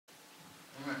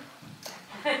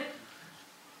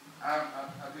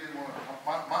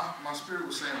spirit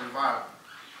was saying revival.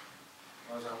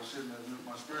 As I was sitting there,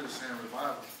 my spirit is saying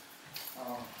revival.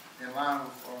 In line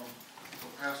with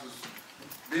what Pastor's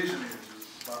vision is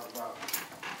about revival.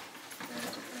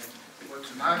 But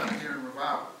tonight I'm hearing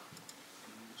revival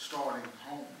starting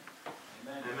home.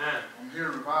 Amen. Amen. I'm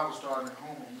hearing revival starting at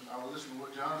home. I was listening to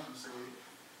what Jonathan said,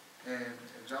 and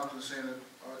Jonathan saying that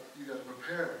you got to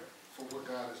prepare for what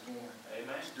God is going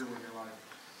to do in your life.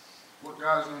 What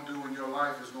God is going to do in your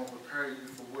life is going to prepare you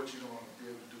for what you're going to be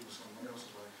able to do with someone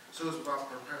else's life. So it's about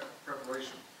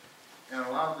preparation. And a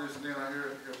lot of this, and then I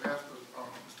hear Pastor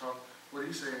was talking, what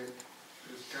he said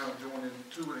is kind of joining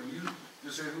into it, and you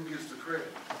just said who gets the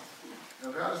credit.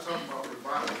 Now God is talking about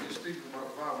revival. He's speaking about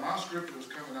revival. My scripture was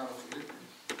coming out of Philippians.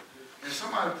 And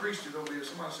somebody preached it over here.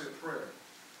 Somebody said prayer.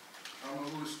 I don't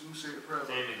know who said prayer.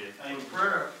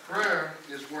 Prayer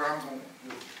is where I'm going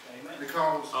with it. Amen.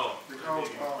 Because I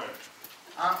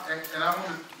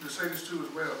wanted to say this too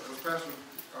as well, because Pastor,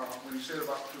 when he said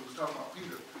about, he was talking about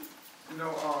Peter, you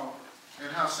know,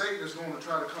 and how Satan is going to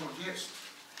try to come against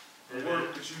the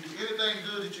work that you do. Anything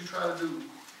good that you try to do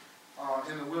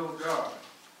in the will of God,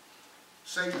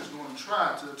 Satan is going to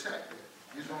try to attack that.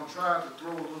 He's going to try to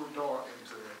throw a little dart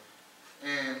into that.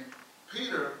 And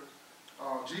Peter,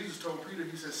 Jesus told Peter,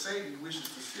 he said, Satan wishes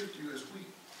to sift you as wheat.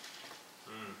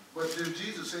 But then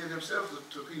Jesus said himself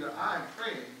to Peter, I am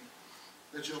praying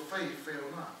that your faith fail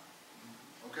not.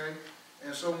 Okay?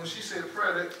 And so when she said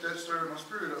prayer, that stirred my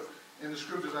spirit up in the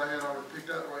scriptures I had already picked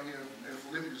up right here in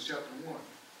Philippians chapter 1.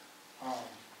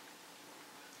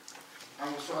 I'm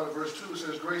going to start at verse 2. It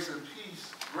says, grace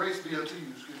be unto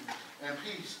you, and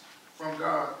peace from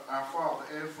God our Father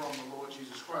and from the Lord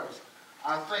Jesus Christ.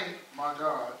 I thank my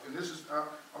God, and this is,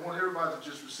 I want everybody to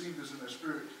just receive this in their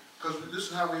spirit, because this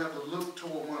is how we have to look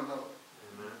toward one another.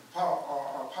 Amen.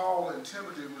 Paul and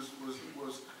Timothy was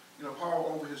you know,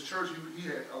 Paul over his church, he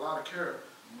had a lot of care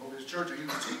over his church, and he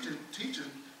was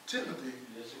teaching Timothy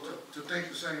to think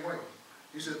the same way.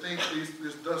 He said, think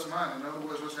this thus mind. In other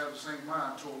words, let's have the same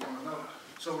mind toward one another.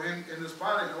 So in this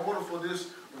body, in order for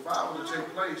this revival to take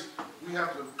place, we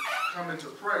have to come into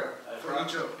prayer for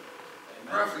each other.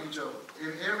 Prayer for each other.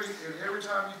 And every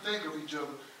time you think of each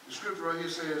other, the scripture right here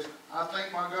says, I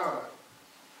thank my God.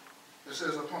 It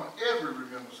says, upon every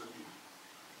remembrance of you,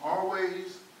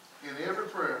 always in every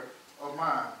prayer of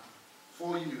mine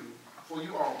for you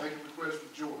all, making requests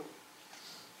with joy,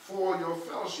 for your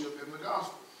fellowship in the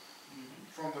gospel,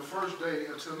 from the first day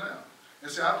until now.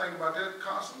 And see, I think about that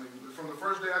constantly. From the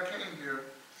first day I came here,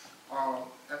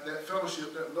 at that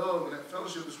fellowship, that love and that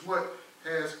fellowship is what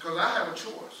has, because I have a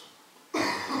choice. I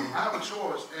have a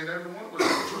choice, and every one of us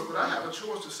has a choice, but I have a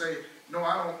choice to say, no,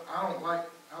 I don't like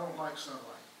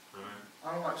Sonlight.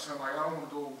 I don't like Sonlight. I don't want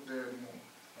to go there anymore.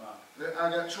 Wow. I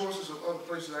got choices of other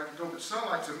places I can go, but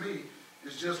Sonlight to me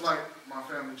is just like my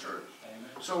family church. Amen.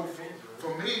 So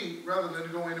for me, rather than to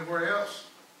go anywhere else,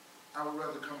 I would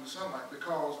rather come to Sonlight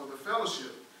because of the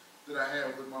fellowship that I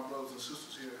have with my brothers and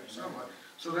sisters here at Sonlight.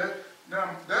 So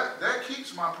that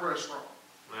keeps my prayer strong.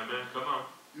 Amen. Come on.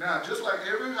 Now, just like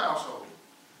every household,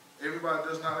 everybody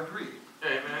does not agree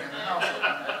in the household.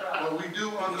 But we do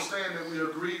understand that we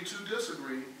agree to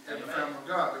disagree in the family of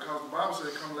God, because the Bible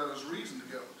said, come let us reason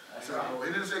together. So,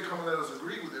 it didn't say, come let us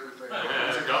agree with everything.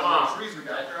 It said, come let us reason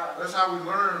together. That's how we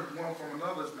learn one from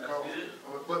another,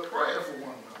 but prayer for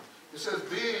one another. It says,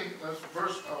 being, that's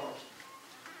verse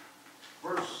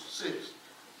 6.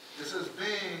 It says,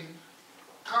 being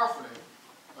confident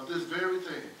of this very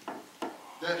thing,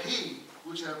 that he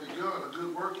which hath begun a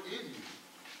good work in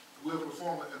you will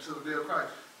perform it until the day of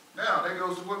Christ. Now, that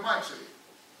goes to what Mike said.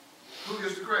 Who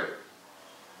gets the credit?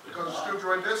 Because the scripture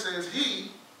right there says, he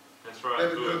that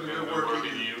begun a good work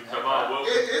in you. Come on.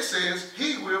 It says,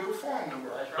 he will perform the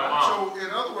work. So, in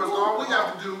other words, all we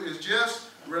have to do is just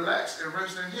relax and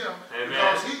rest in him.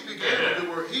 Because he began the good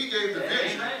work. He gave the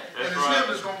vision. And it's him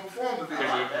that's going to perform the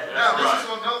vision. Now, this is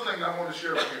another thing I want to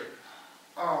share right here.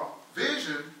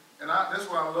 Vision, and that's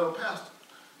why I love Pastor.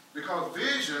 Because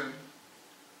vision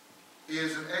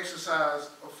is an exercise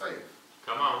of faith.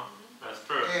 Come on. That's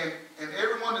true. And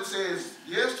everyone that says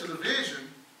yes to the vision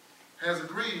has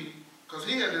agreed, because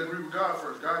he had to agree with God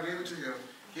first. God gave it to him.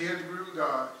 He had to agree with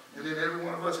God. And then every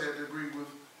one of us had to agree with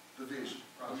the vision.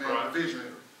 The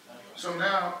visionary. So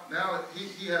now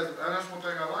he has, and that's one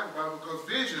thing I like about it, because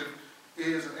vision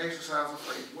is an exercise of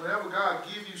faith. Whenever God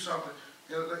gives you something,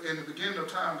 in the beginning of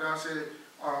time, God said,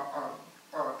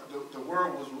 the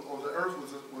world was, or the earth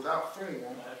was without form,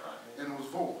 and it was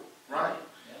void, right?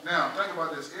 Now, think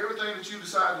about this. Everything that you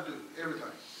decide to do,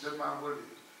 everything, doesn't matter what it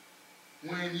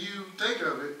is. When you think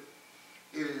of it,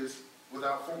 it is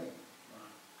without form.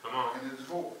 Come on. And it is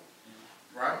void.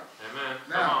 Right? Amen.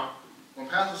 Now, when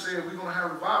Pastor said we're going to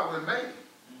have revival in May,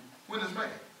 when is May?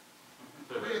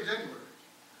 We're in January.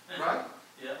 Right?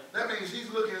 Yeah. That means he's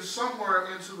looking somewhere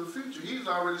into the future. He's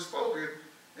already spoken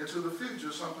into the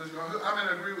future. Something's going to happen. How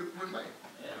many agree with May?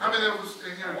 Yeah. How many of us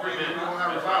in here agree that we're going to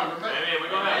have revival in May? Amen.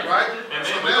 We're going to have, right? Amen.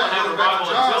 So We're going to have revival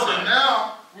until then.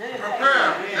 Now, prepare.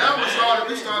 Now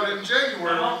we started in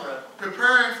January,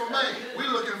 preparing for May.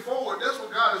 We're looking forward. That's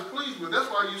what God is pleased with. That's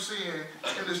why you're seeing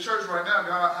in this church right now,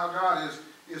 how God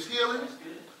is healing,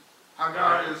 how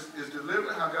God is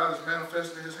delivering, how God is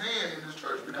manifesting his hand in this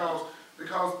church,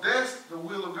 because that's the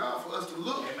will of God for us to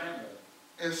look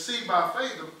and see by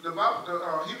faith. The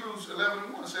Hebrews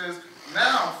 11:1 says,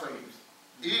 now faith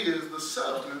is the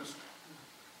substance.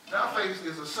 Now faith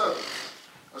is a substance.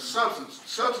 A substance.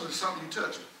 Substance is something you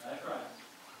touch. That's right.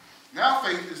 Now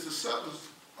faith is the substance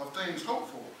of things hoped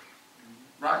for.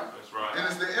 Right? That's right. And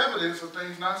it's the evidence of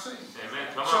things not seen. Amen.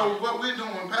 Come on. So what we're doing,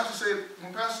 when Pastor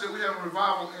said we have a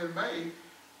revival in May,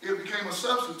 it became a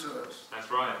substance to us. That's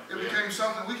right. It became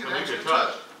something we can actually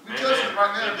touch. We're touching it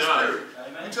right now in the spirit.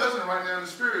 Amen. We're touching it right now in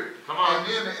the spirit. Come on. And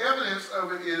then the evidence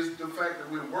of it is the fact that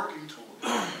we're working toward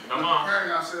it. Come we're on. preparing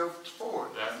ourselves for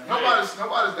it. That's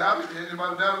Nobody's doubted.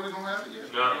 Anybody doubted we're going to have it yet?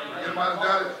 No. Anybody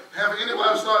doubted? Have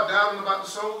anybody start doubting about the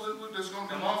souls that's going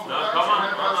to come on from Christ? Come on.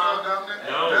 Anybody start doubting that?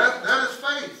 No. That is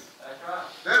faith. That's right.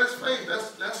 That is faith.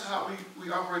 That's how we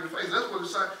operate in faith. That's what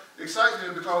excites me,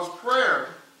 because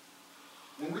prayer,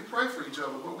 when we pray for each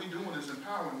other, what we're doing is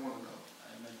empowering one another.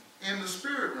 Amen. In the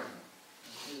spirit realm.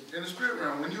 In the spirit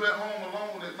realm. When you're at home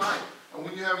alone at night, or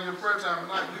when you're having your prayer time at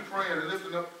night, we praying and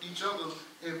lifting up each other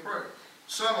in prayer.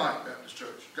 Sonlight Baptist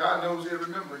Church. God knows every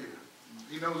member here.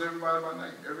 He knows everybody by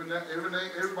name.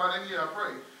 Everybody in here, I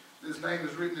pray, his name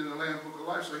is written in the Lamb's Book of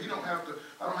Life. So I don't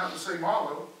have to say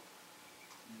Marlo.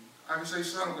 I can say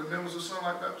the members of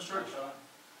Sonlight Baptist Church.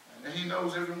 And he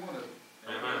knows every one of them.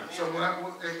 Amen. So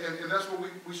and that's what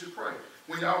we should pray.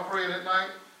 When y'all praying at night,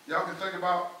 y'all can think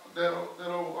about that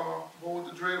old boy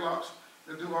with the dreadlocks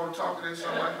that do all the talking in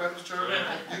Sonlight Baptist Church.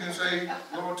 You can say,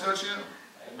 Lord, touch him.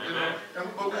 You know,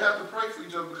 but we have to pray for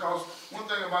each other, because one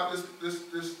thing about this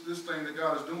thing that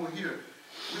God is doing here,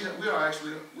 we are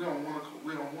actually on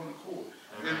one accord.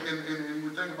 And we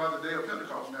think about the day of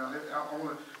Pentecost now.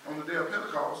 On the day of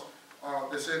Pentecost,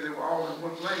 they said they were all in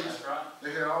one place. That's right.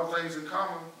 They had all things in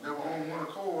common. They were on one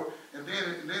accord. And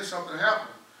then something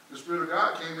happened. The Spirit of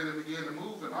God came in and began to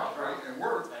move and operate and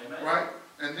work. Amen. Right?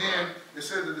 And then it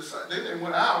said that they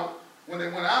went out. When they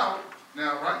went out,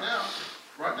 right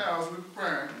now as we're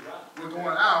preparing, we're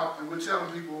going out and we're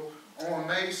telling people on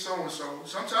May so-and-so,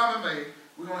 sometime in May,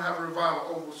 we're going to have a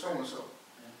revival over so-and-so.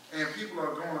 And people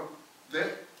are going to,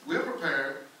 we're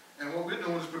prepared, and what we're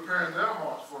doing is preparing their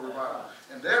hearts for revival.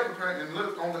 And they're preparing, and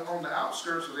look, on the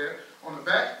outskirts of that, on the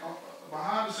back,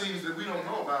 behind the scenes that we don't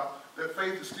know about, that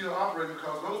faith is still operating,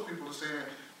 because those people are saying,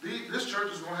 this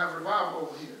church is going to have revival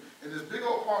over here. In this big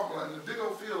old parking lot, in this big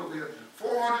old field over here,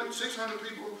 400, 600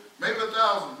 people, maybe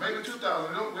 1,000, maybe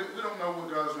 2,000. We don't know what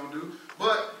God's going to do.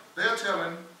 But they're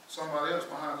telling somebody else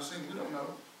behind the scenes. We don't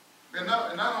know. And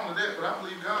not only that, but I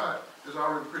believe God is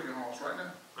already pricking hearts right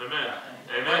now. Amen.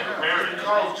 Amen. Right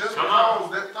now. Just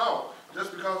because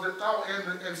that thought,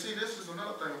 and see, this is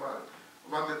another thing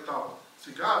about that thought.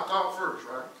 See, God thought first,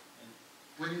 right?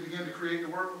 When he began to create the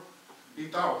world, he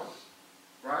thought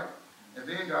it, right? And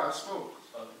then God spoke.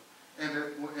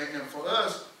 And for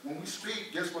us, when we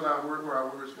speak, guess what where our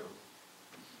words go?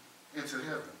 Into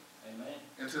heaven. Amen.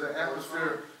 Into the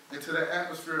atmosphere.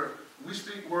 We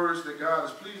speak words that God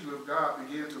is pleased with. God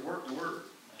began to work the word.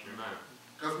 Amen.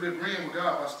 Because we're agreeing with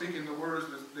God by speaking the words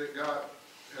that God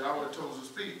had already told us to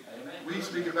speak. Amen. We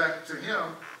speak it back to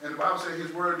him, and the Bible says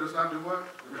his word does not do what?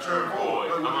 Return void.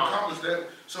 But we accomplish that.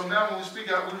 So now when we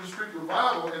speak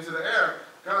revival into the air,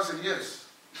 God said yes.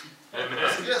 Amen.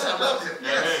 I said, yes, I love it.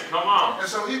 Yes. Amen. Come on. And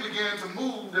so he began to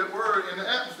move that word in the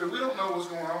atmosphere. We don't know what's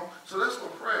going on. So that's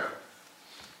what prayer.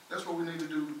 That's what we need to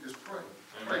do is pray.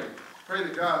 Pray. Pray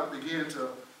that God begin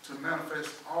to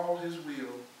manifest all his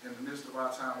will in the midst of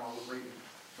our time while we're waiting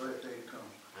for that day to come.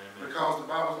 Amen. Because the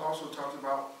Bible also talks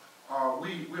about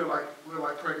we're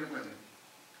like pregnant women.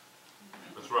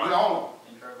 That's right. We all are.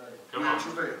 Come we're on. in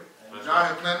travail. That's God right.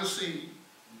 has planted a seed,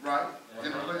 right?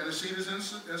 And the seed is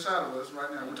inside of us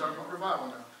right now. We're talking about revival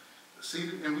now. The seed,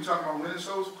 and we're talking about winning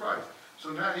souls for Christ.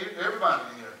 So now everybody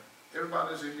in here,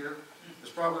 everybody's in here.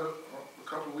 It's probably a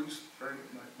couple of weeks,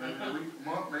 maybe a week, a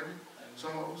month, maybe.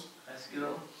 Some of us, you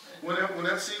know. When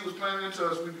that seed was planted into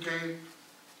us, we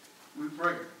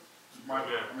pregnant. I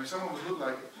mean, some of us look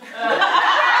like it.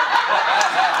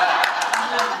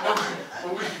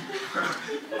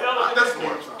 But that's the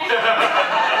word.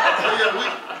 Yeah,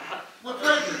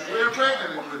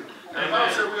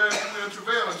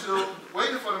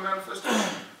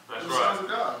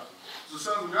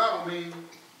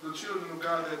 children of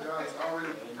God that God has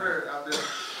already prepared out there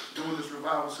during this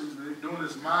revival season, doing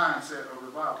this mindset of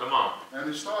revival. Come on. And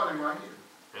it's starting right here.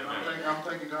 And Amen. I'm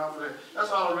thanking God for that. That's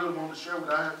all I really wanted to share with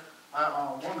you.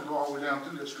 I wanted to go all the way down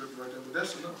through that scripture right there, but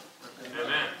that's enough. Right there.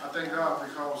 Amen. I thank God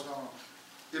because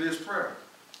it is prayer.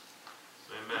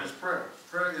 Amen. It's prayer.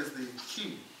 Prayer is the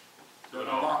key Do that it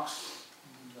all. unlocks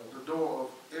the door of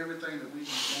everything that we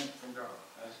want from God.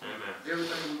 Amen.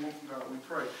 Everything we want from God, we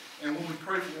pray. And when we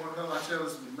pray for one another, I tell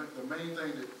us the main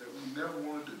thing that we never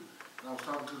want to do. And I was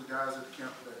talking to the guys at the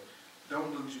camp today.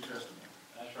 Don't lose your testimony.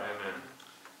 That's right. Amen.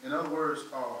 In other words,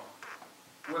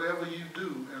 whatever you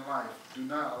do in life, do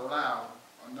not allow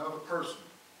another person,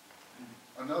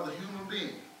 another human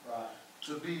being, Right.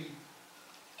 to be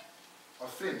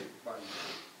offended by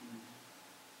you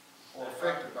or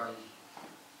affected by you,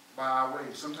 by our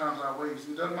ways. Sometimes our ways,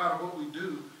 it doesn't matter what we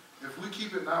do. If we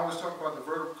keep it, and I always talk about the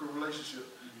vertical relationship.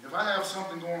 If I have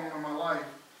something going on in my life,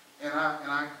 and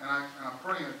I'm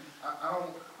praying, I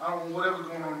don't want whatever's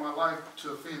going on in my life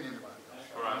to offend anybody.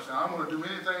 Right. So I'm going to do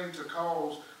anything to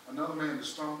cause another man to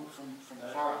stumble from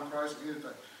following Christ or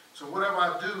anything. So whatever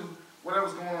I do,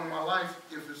 whatever's going on in my life,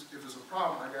 if it's a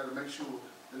problem, I got to make sure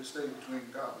that it stays between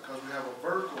God, because we have a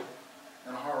vertical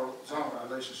and a horizontal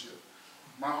relationship.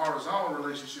 My horizontal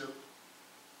relationship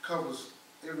covers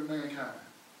every mankind.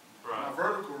 Right. My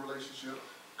vertical relationship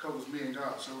covers me and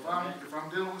God. So if I'm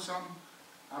dealing with something,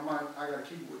 I got to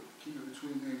keep it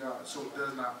between me and God, so it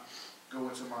does not go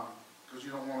into my. Because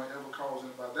you don't want to ever cause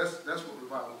anybody. That's what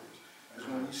revival is. Is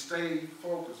when we stay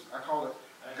focused. I call it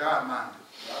God-minded.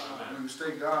 When we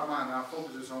stay God-minded, our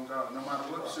focus is on God. No matter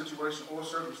what the situation or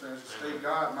circumstances, stay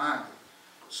God-minded.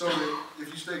 So that if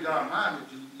you stay God-minded,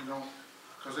 you don't,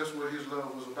 because that's what his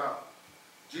love was about.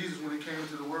 Jesus, when he came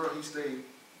into the world, he stayed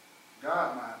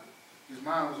God-minded. His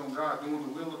mind was on God, doing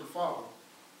the will of the Father,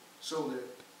 so that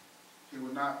he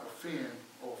would not offend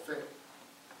or affect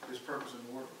his purpose in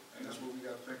the world. And that's what we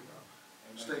got to think about.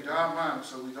 Stay God-minded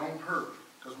so we don't hurt.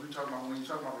 Because when you talk about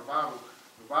revival,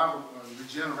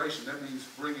 regeneration, that means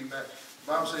bringing back. The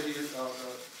Bible said he has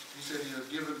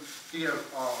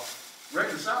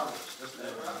reconciled us. That's the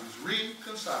word. He's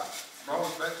reconciled, brought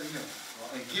us back to him,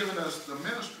 and given us the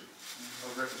ministry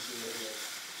of reconciliation.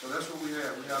 So that's what we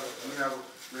have. We have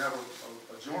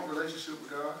a joint relationship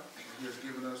with God, and he has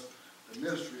given us the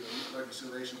ministry of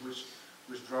reconciliation, which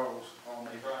draws on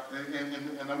me. And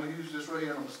I'm going to use this right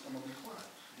here, and I'm going to be quiet.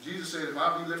 Jesus said, if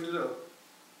I be lifted up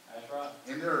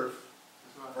in the earth,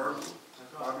 vertical,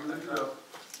 if I be lifted up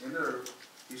in the earth,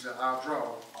 he said, I'll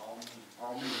draw all men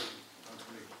unto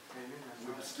me.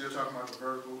 We're still talking about the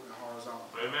vertical and horizontal.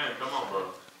 Amen. Come on, brother.